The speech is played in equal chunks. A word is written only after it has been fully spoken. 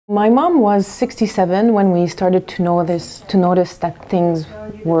My mom was 67 when we started to notice that things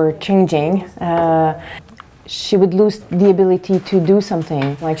were changing. She would lose the ability to do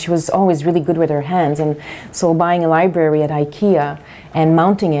something. Like, she was always really good with her hands, and so buying a library at IKEA and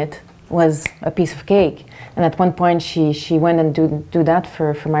mounting it was a piece of cake. And at one point she went and do that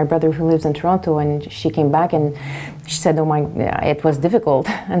for my brother who lives in Toronto, and she came back and she said, oh my, it was difficult.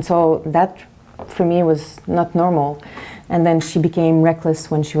 And so that for me was not normal. And then she became reckless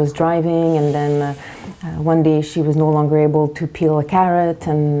when she was driving, and then one day she was no longer able to peel a carrot,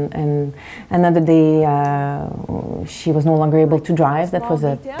 and another day she was no longer able to drive. That was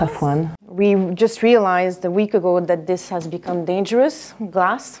a tough one. We just realized a week ago that this has become dangerous,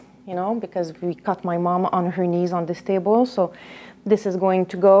 glass, you know, because we caught my mom on her knees on this table. So this is going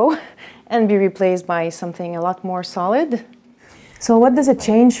to go and be replaced by something a lot more solid. So what does it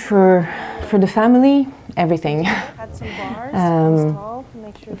change for the family? Everything.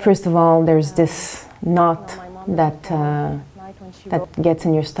 First of all, there's this knot that gets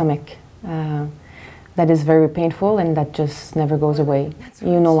in your stomach that is very painful, and that just never goes away.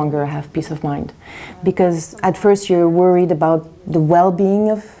 You no longer have peace of mind, because at first you're worried about the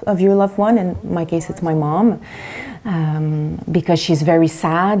well-being of your loved one. In my case, it's my mom, because she's very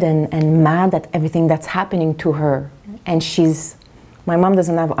sad and mad at everything that's happening to her. And my mom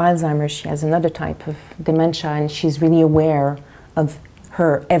doesn't have Alzheimer's, she has another type of dementia, and she's really aware of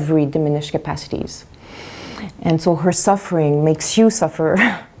her every diminished capacities. And so her suffering makes you suffer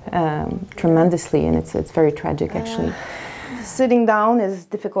tremendously, and it's very tragic, actually. Sitting down is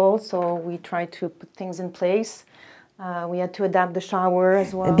difficult, so we try to put things in place. We had to adapt the shower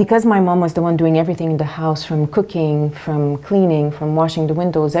as well. Because my mom was the one doing everything in the house, from cooking, from cleaning, from washing the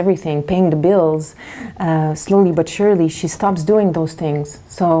windows, everything, paying the bills, slowly but surely she stops doing those things.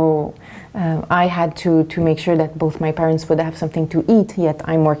 So I had to make sure that both my parents would have something to eat, yet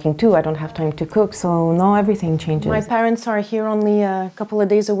I'm working too, I don't have time to cook, so now everything changes. My parents are here only a couple of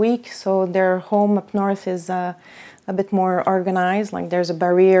days a week, so their home up north is a bit more organized. Like, there's a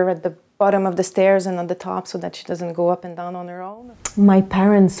barrier at the bottom of the stairs and on the top, so that she doesn't go up and down on her own. My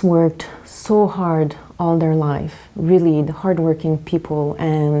parents worked so hard all their life, really the hardworking people,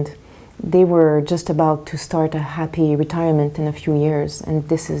 and they were just about to start a happy retirement in a few years, and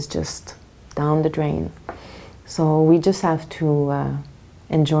this is just down the drain. So we just have to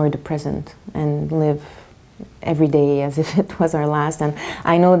enjoy the present and live every day as if it was our last. And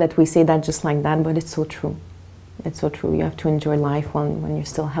I know that we say that just like that, but it's so true. It's so true. You have to enjoy life when you're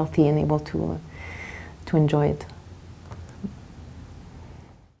still healthy and able to enjoy it.